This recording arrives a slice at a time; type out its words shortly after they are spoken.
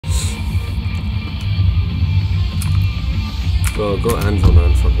Bro, go anvil,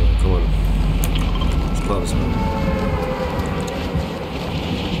 man. Fuck it. Come on. It's clubs, man.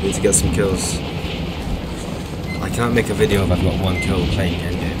 Need to get some kills. I can't make a video if I've got 1 kill playing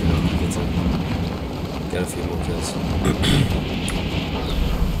endgame, you know. I need to get a few more kills.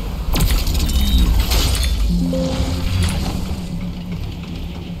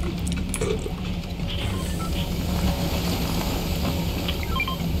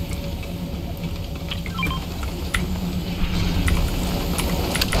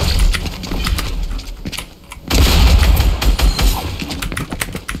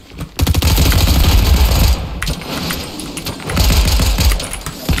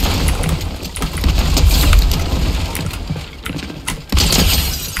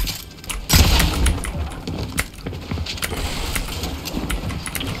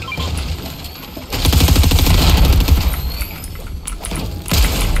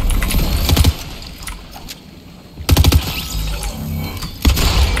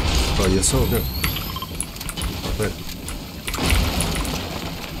 Oh, you're so good. Wait.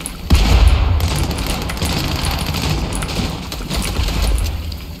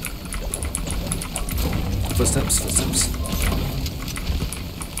 Footsteps, footsteps.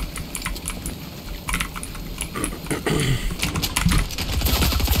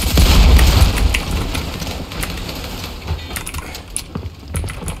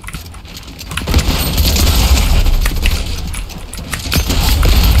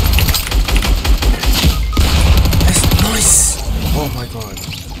 Oh my god,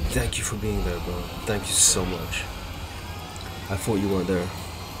 thank you for being there, bro. Thank you so much. I thought you weren't there.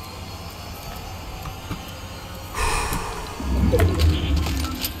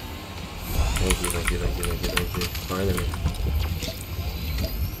 Thank you, thank you, thank you, thank you, thank you. Finally.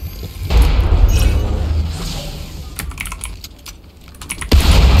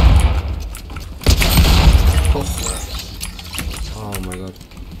 Oh my god.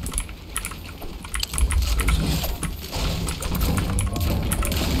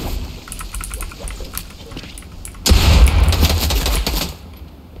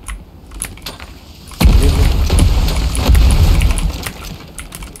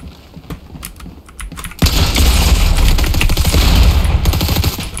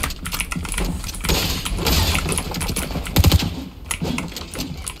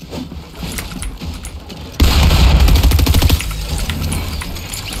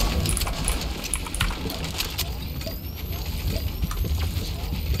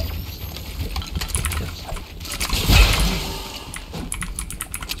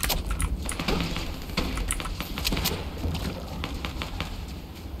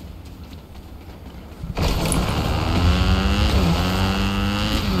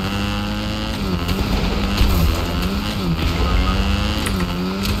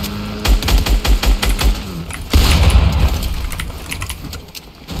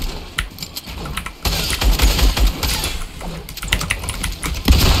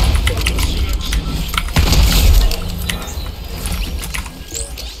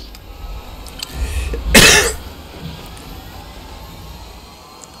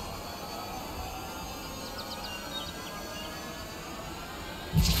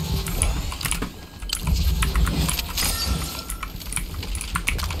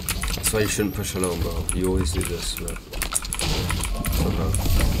 That's why you shouldn't push alone, bro. You always do this, but somehow.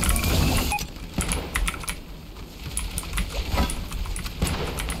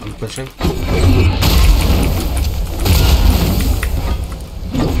 I'm pushing.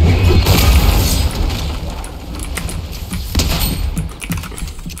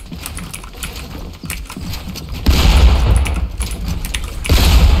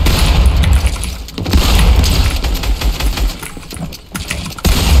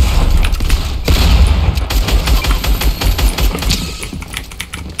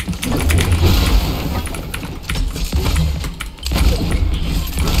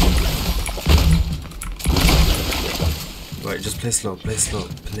 Right, just play slow, play slow,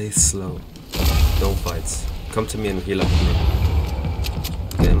 play slow. Don't fight. Come to me and heal up with me.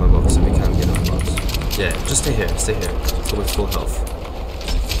 Get in my box if we can, get in my box. Yeah, just stay here, stay here. Go with full health.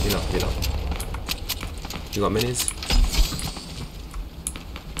 Heal up, heal up. You got minis?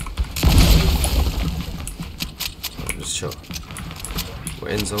 Oh, just chill. We're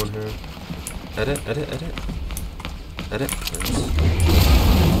in zone here. Edit, edit, edit. Edit. Nice.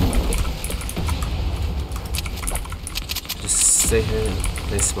 Stay here and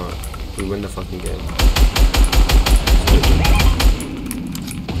play smart. We win the fucking game.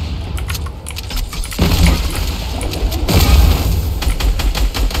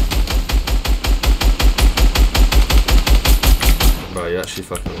 Bro, you're actually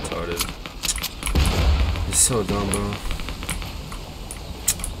fucking retarded. You're so dumb, bro.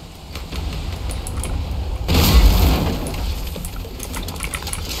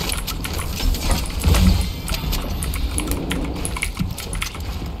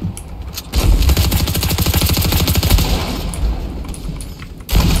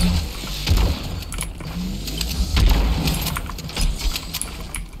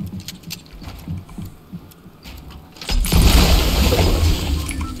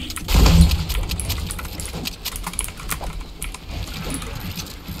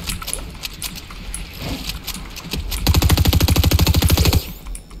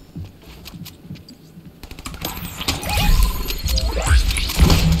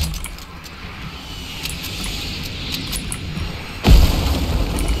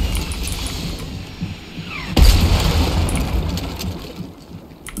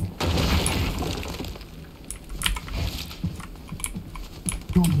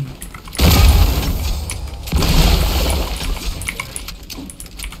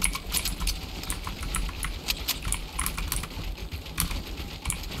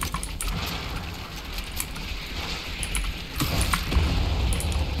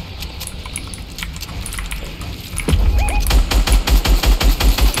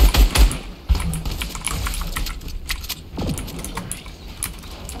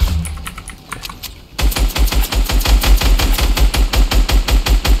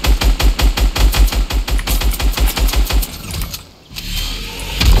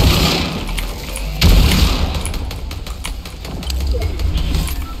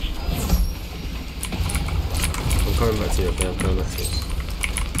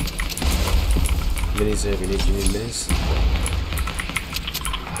 Minis here, you need minis.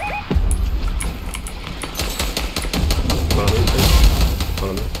 Follow me, please.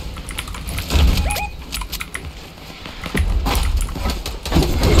 Follow me.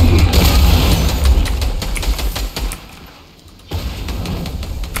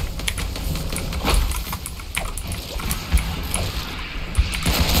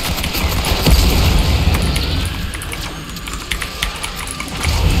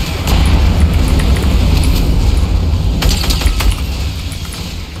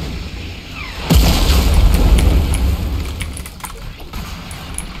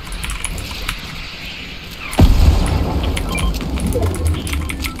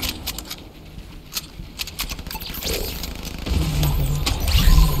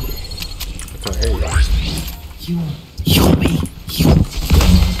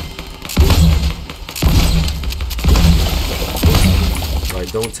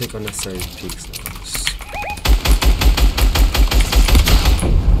 Right, don't take unnecessary peeks now.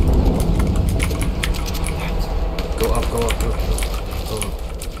 Go up, go up, go up, go up.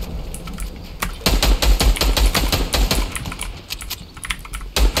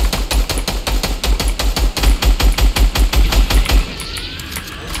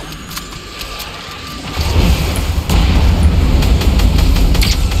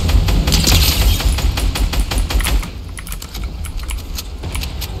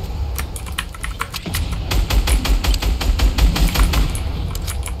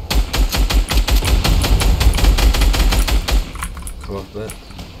 Bit.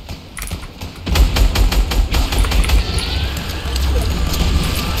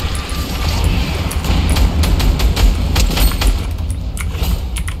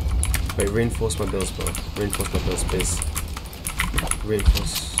 Wait, reinforce my bills, bro. Reinforce my bills, please.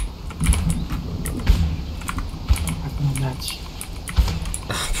 Reinforce. Match.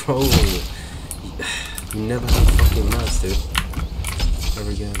 Bro, you never have fucking mats, dude.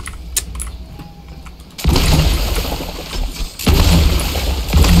 Ever again.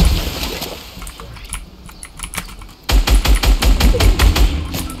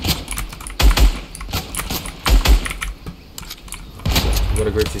 Gotta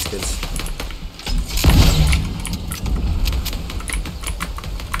grip these kids.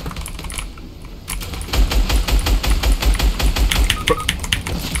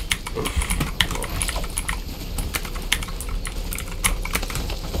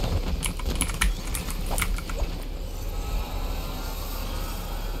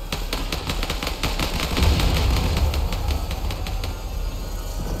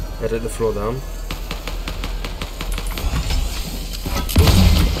 Edit the floor down.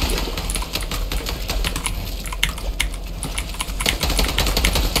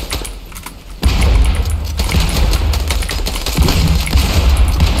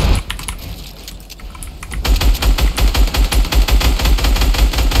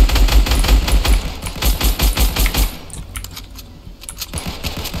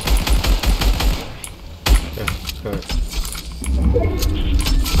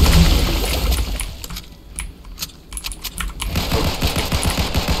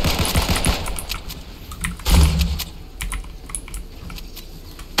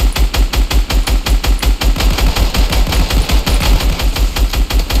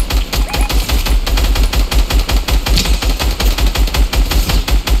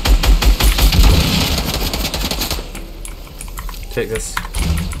 Take this.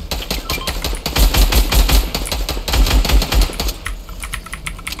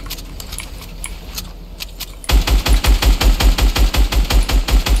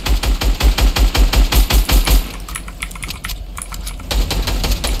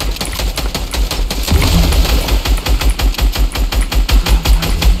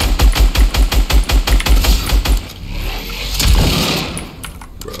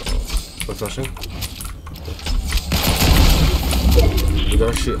 Bro, what's flashing? We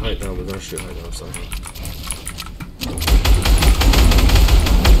gotta shoot height down, we gotta shoot height down, sorry.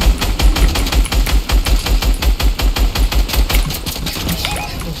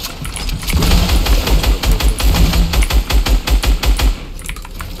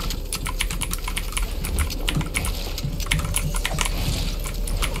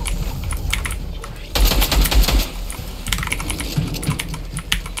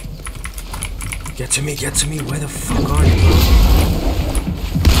 Get to me, where the fuck are you, bro?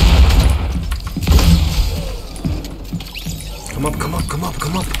 Come up, come up, come up,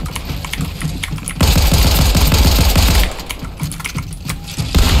 come up.